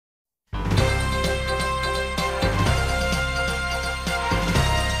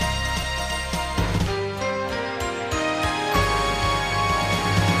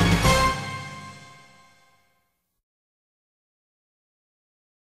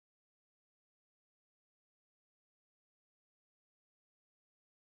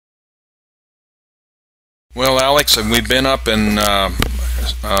Well, Alex, we've been up in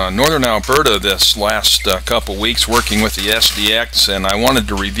northern Alberta this last couple weeks working with the SDX, and I wanted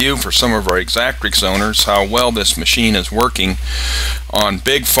to review for some of our Exactrix owners how well this machine is working on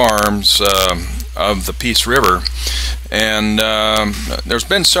big farms of the Peace River. And there's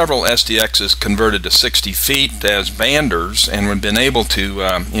been several SDXs converted to 60 feet as banders, and we've been able to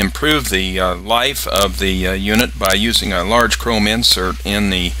improve the life of the unit by using a large chrome insert in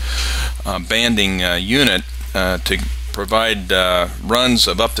the banding unit to provide runs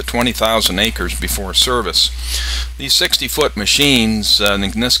of up to 20,000 acres before service. These 60-foot machines, in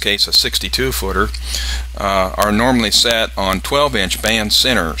this case a 62-footer, are normally set on 12-inch band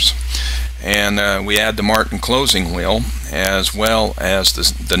centers. And we add the Martin closing wheel as well as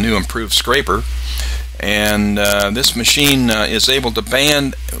the new improved scraper. And this machine is able to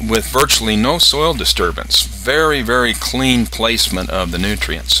band with virtually no soil disturbance. Very, very clean placement of the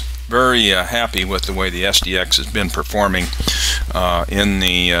nutrients. Very happy with the way the SDX has been performing in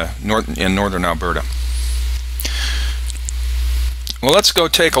northern Alberta. Well, let's go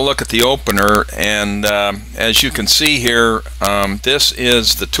take a look at the opener, and as you can see here, this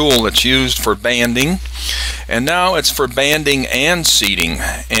is the tool that's used for banding, and now it's for banding and seeding.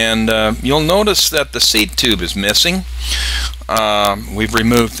 And you'll notice that the seed tube is missing. We've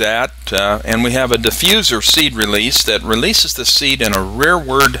removed that, and we have a diffuser seed release that releases the seed in a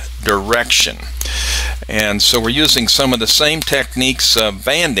rearward direction. And so we're using some of the same techniques of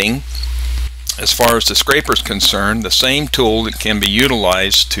banding as far as the scraper is concerned, the same tool that can be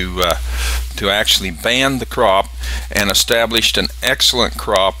utilized to actually band the crop and established an excellent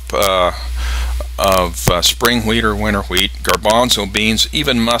crop of spring wheat or winter wheat, garbanzo beans,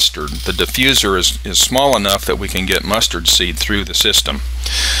 even mustard. The diffuser is small enough that we can get mustard seed through the system.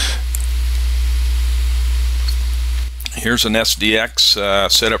 Here's an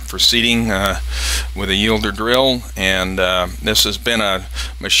SDX set up for seeding with a yielder drill, and this has been a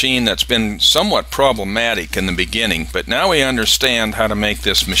machine that's been somewhat problematic in the beginning, but now we understand how to make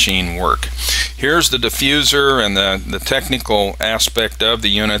this machine work. Here's the diffuser and the technical aspect of the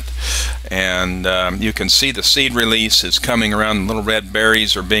unit, and you can see the seed release is coming around. The little red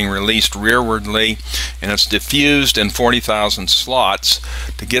berries are being released rearwardly, and it's diffused in 40,000 slots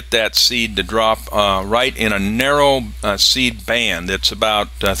to get that seed to drop right in a narrow seed band. It's about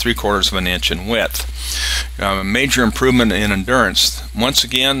 3/4 of an inch in width. A major improvement in endurance. Once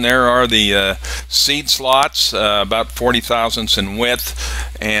again, there are the seed slots, about 40 thousandths in width,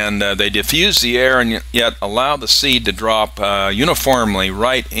 and they diffuse the air and yet allow the seed to drop uniformly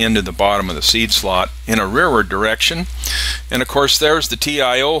right into the bottom of the seed slot in a rearward direction. And of course, there's the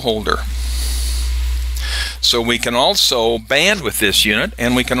TIO holder. So we can also band with this unit,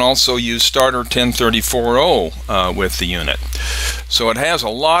 and we can also use starter 1034.0 with the unit. So it has a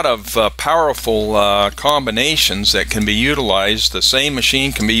lot of powerful combinations that can be utilized. The same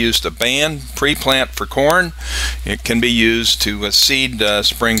machine can be used to band pre-plant for corn. It can be used to seed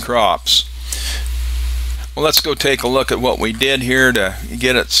spring crops. Well, let's go take a look at what we did here to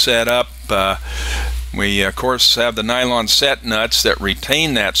get it set up. We of course have the nylon set nuts that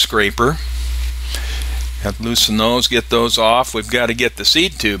retain that scraper. Have to loosen those, get those off. We've got to get the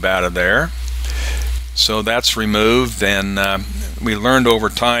seed tube out of there. So that's removed, and we learned over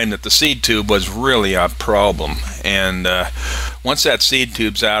time that the seed tube was really a problem. And once that seed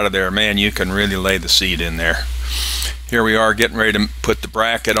tube's out of there, man, you can really lay the seed in there. Here we are getting ready to put the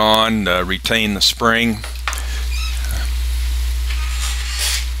bracket on to retain the spring.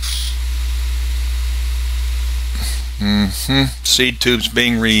 Seed tube's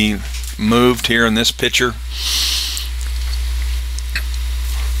being removed here in this picture.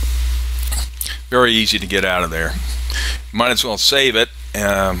 Very easy to get out of there. Might as well save it.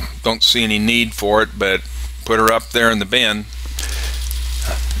 Don't see any need for it, but put her up there in the bin.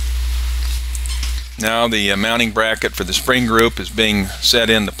 Now the mounting bracket for the spring group is being set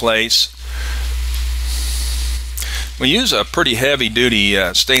into place. We use a pretty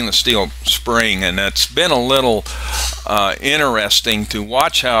heavy-duty stainless steel spring, and it's been a little interesting to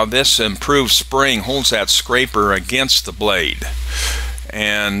watch how this improved spring holds that scraper against the blade.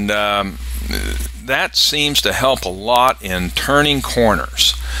 And that seems to help a lot in turning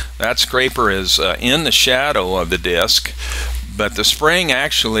corners. That scraper is in the shadow of the disc, but the spring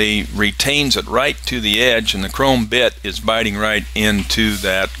actually retains it right to the edge, and the chrome bit is biting right into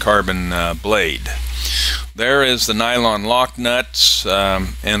that carbon blade. There is the nylon lock nuts,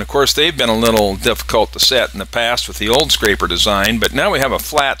 and of course they've been a little difficult to set in the past with the old scraper design, but now we have a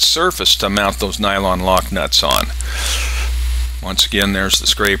flat surface to mount those nylon lock nuts on. Once again, there's the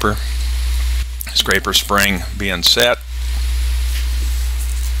scraper spring being set.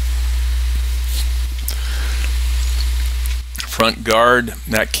 front guard.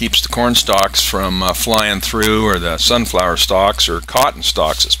 That keeps the corn stalks from flying through, or the sunflower stalks, or cotton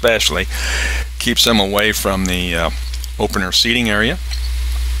stalks especially. Keeps them away from the opener seating area.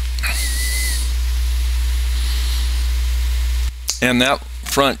 And that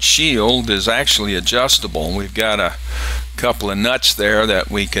front shield is actually adjustable. We've got a couple of nuts there that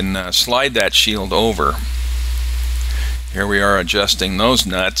we can slide that shield over. Here we are adjusting those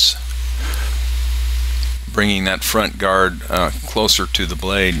nuts, bringing that front guard closer to the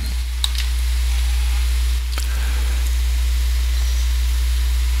blade.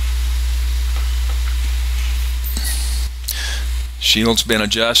 Shield's been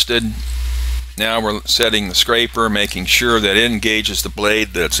adjusted. Now we're setting the scraper, making sure that it engages the blade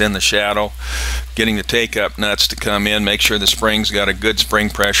that's in the shadow, getting the take-up nuts to come in, make sure the spring's got a good spring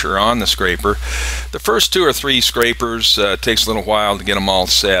pressure on the scraper. The first 2 or 3 scrapers takes a little while to get them all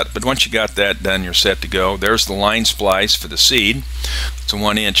set, but once you got that done, you're set to go. There's the line splice for the seed. It's a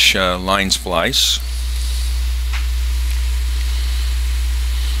 1-inch line splice.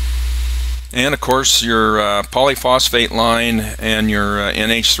 And of course your polyphosphate line and your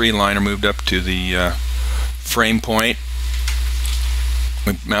NH3 line are moved up to the frame point.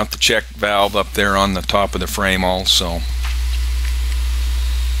 We mount the check valve up there on the top of the frame also.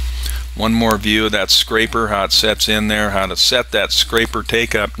 One more view of that scraper, how it sets in there, how to set that scraper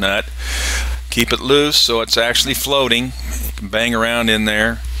take-up nut. Keep it loose so it's actually floating. You can bang around in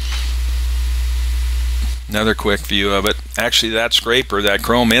there. Another quick view of it. Actually, that scraper, that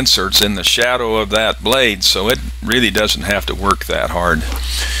chrome insert's in the shadow of that blade, so it really doesn't have to work that hard.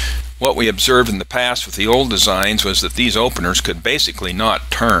 What we observed in the past with the old designs was that these openers could basically not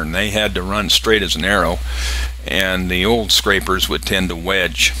turn. They had to run straight as an arrow, and the old scrapers would tend to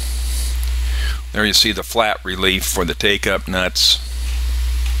wedge. There you see the flat relief for the take-up nuts.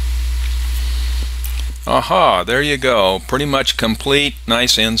 Aha, there you go. Pretty much complete.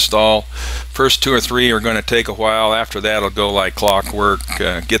 Nice install. First 2 or 3 are going to take a while. After that it'll go like clockwork.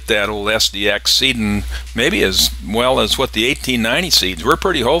 Get that old SDX seeding maybe as well as what the 1890 seeds. We're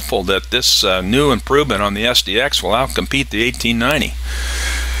pretty hopeful that this new improvement on the SDX will outcompete the 1890.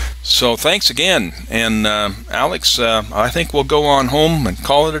 So thanks again. And Alex, I think we'll go on home and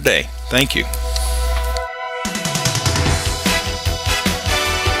call it a day. Thank you.